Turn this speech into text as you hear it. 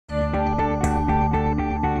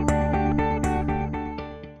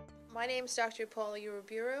My name is Dr. Paula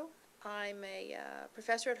Uruburu. I'm a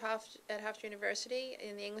professor at Hofstra University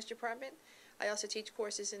in the English department. I also teach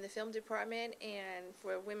courses in the film department and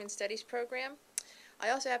for a women's studies program. I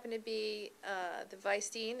also happen to be the vice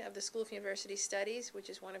dean of the School of University Studies, which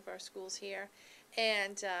is one of our schools here.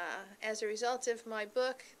 And as a result of my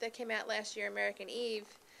book that came out last year, American Eve,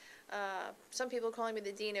 some people are calling me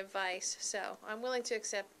the dean of vice, so I'm willing to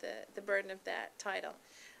accept the burden of that title.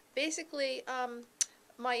 Basically,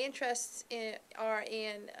 my interests are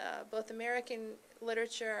in both American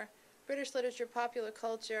literature, British literature, popular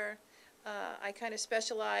culture. I kind of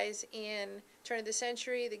specialize in turn of the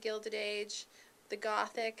century, the Gilded Age, the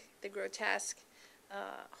Gothic, the grotesque,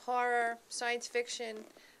 horror, science fiction.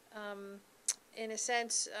 In a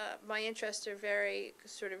sense, my interests are very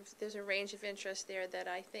there's a range of interests there that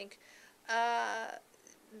I think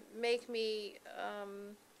make me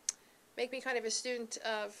kind of a student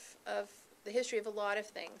of the history of a lot of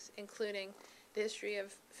things, including the history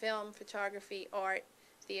of film, photography, art,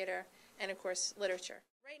 theater, and of course literature.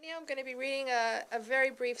 Right now I'm going to be reading a very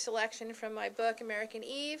brief selection from my book, American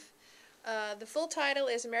Eve. The full title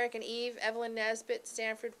is American Eve, Evelyn Nesbit,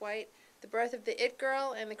 Stanford White, The Birth of the It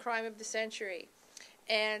Girl and the Crime of the Century.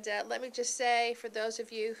 And let me just say, for those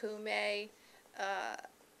of you who may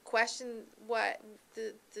question what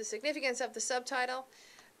the significance of the subtitle,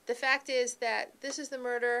 the fact is that this is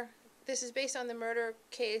based on the murder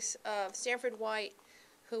case of Stanford White,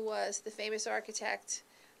 who was the famous architect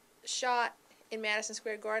shot in Madison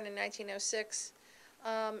Square Garden in 1906.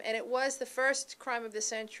 And it was the first crime of the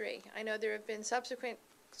century. I know there have been subsequent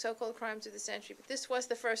so-called crimes of the century, but this was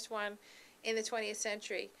the first one in the 20th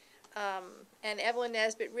century. And Evelyn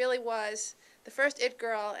Nesbit really was the first it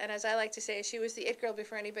girl, and as I like to say, she was the it girl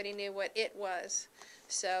before anybody knew what it was.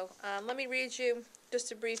 So let me read you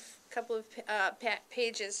just a brief couple of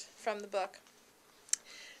pages from the book.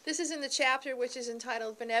 This is in the chapter which is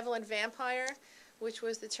entitled Benevolent Vampire, which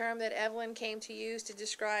was the term that Evelyn came to use to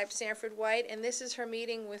describe Stanford White, and this is her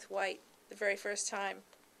meeting with White the very first time.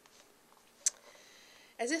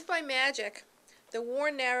 As if by magic, the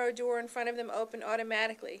worn narrow door in front of them opened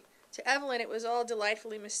automatically. To Evelyn it was all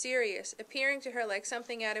delightfully mysterious, appearing to her like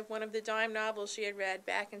something out of one of the dime novels she had read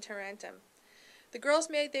back in Tarentum. The girls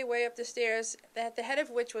made their way up the stairs, at the head of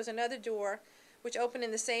which was another door, which opened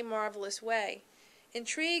in the same marvelous way.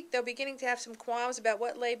 Intrigued, though beginning to have some qualms about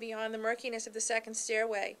what lay beyond the murkiness of the second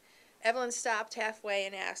stairway, Evelyn stopped halfway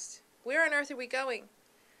and asked, "Where on earth are we going?"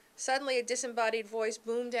 Suddenly a disembodied voice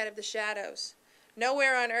boomed out of the shadows.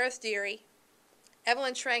 "Nowhere on earth, dearie."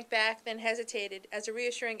 Evelyn shrank back, then hesitated, as a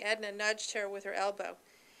reassuring Edna nudged her with her elbow.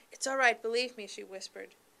 "It's all right, believe me," she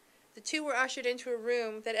whispered. The two were ushered into a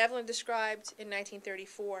room that Evelyn described in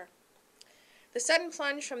 1934. The sudden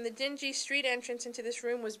plunge from the dingy street entrance into this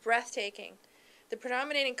room was breathtaking. The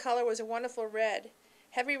predominating color was a wonderful red.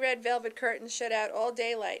 Heavy red velvet curtains shut out all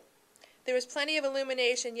daylight. There was plenty of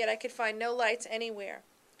illumination, yet I could find no lights anywhere.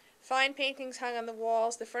 Fine paintings hung on the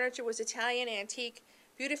walls. The furniture was Italian antique,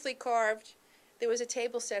 beautifully carved. There was a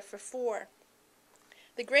table set for four.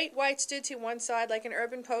 The great White stood to one side like an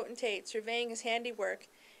urban potentate, surveying his handiwork,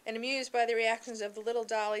 and amused by the reactions of the little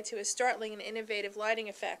dolly to his startling and innovative lighting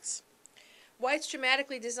effects. White's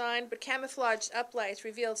dramatically designed but camouflaged uplights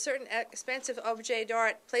revealed certain expensive objets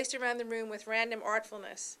d'art placed around the room with random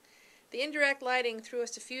artfulness. The indirect lighting threw a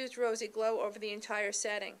suffused rosy glow over the entire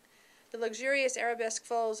setting. The luxurious arabesque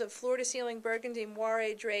folds of floor-to-ceiling burgundy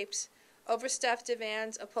moire drapes, overstuffed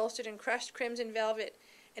divans upholstered in crushed crimson velvet,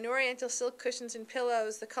 and oriental silk cushions and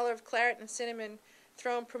pillows, the color of claret and cinnamon,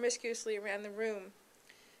 thrown promiscuously around the room.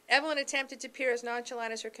 Evelyn attempted to peer as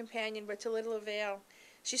nonchalant as her companion, but to little avail.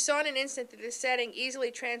 She saw in an instant that the setting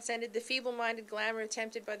easily transcended the feeble-minded glamour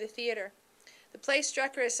attempted by the theater. The place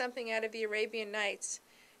struck her as something out of the Arabian Nights.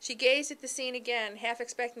 She gazed at the scene again, half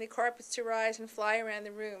expecting the carpets to rise and fly around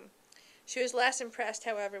the room. She was less impressed,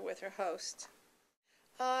 however, with her host.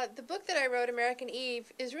 The book that I wrote, American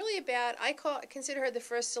Eve, is really about, consider her the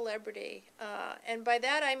first celebrity. And by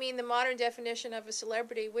that I mean the modern definition of a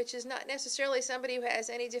celebrity, which is not necessarily somebody who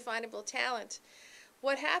has any definable talent.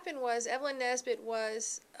 What happened was Evelyn Nesbit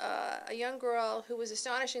was a young girl who was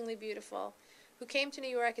astonishingly beautiful, who came to New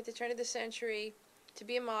York at the turn of the century to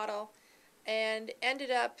be a model, and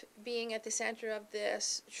ended up being at the center of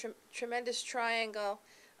this tremendous triangle.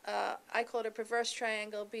 I call it a perverse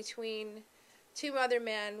triangle between two other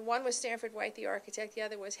men. One was Stanford White, the architect. The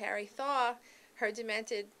other was Harry Thaw, her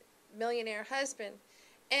demented millionaire husband.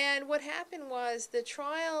 And what happened was the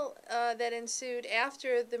trial that ensued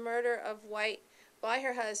after the murder of White by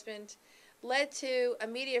her husband led to a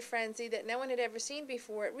media frenzy that no one had ever seen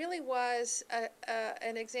before. It really was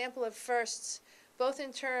an example of firsts, both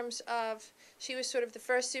in terms of she was sort of the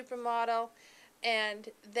first supermodel and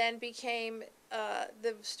then became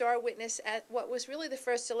the star witness at what was really the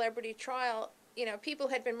first celebrity trial. You know, people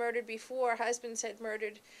had been murdered before, husbands had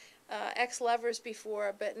murdered ex-lovers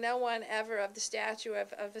before, but no one ever of the stature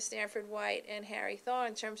of a Stanford White and Harry Thaw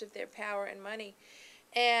in terms of their power and money.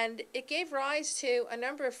 And it gave rise to a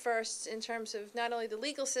number of firsts in terms of not only the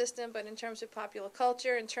legal system, but in terms of popular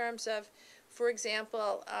culture, in terms of, for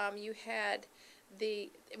example, you had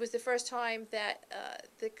it was the first time that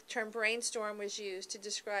the term brainstorm was used to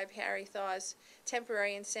describe Harry Thaw's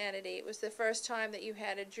temporary insanity. It was the first time that you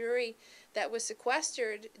had a jury that was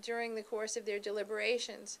sequestered during the course of their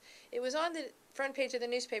deliberations. It was on the front page of the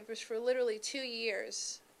newspapers for literally 2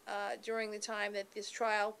 years during the time that this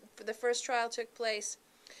trial, the first trial took place,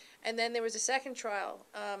 and then there was a second trial.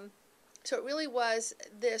 So it really was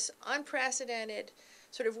this unprecedented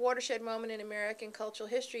sort of watershed moment in American cultural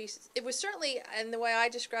history. It was certainly, and the way I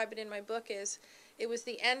describe it in my book is, it was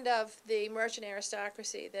the end of the merchant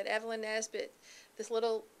aristocracy, that Evelyn Nesbit, this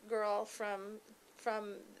little girl from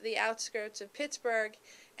the outskirts of Pittsburgh,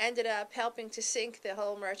 ended up helping to sink the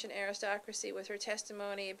whole merchant aristocracy with her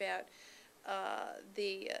testimony about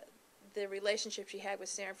the relationship she had with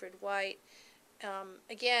Stanford White.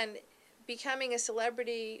 Again, becoming a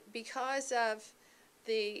celebrity because of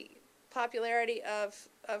the popularity of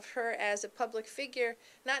her as a public figure,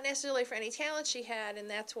 not necessarily for any talent she had, and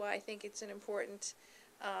that's why I think it's an important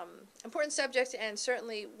subject, and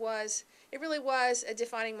certainly it really was a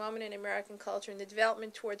defining moment in American culture and the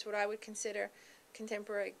development towards what I would consider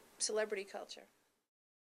contemporary celebrity culture.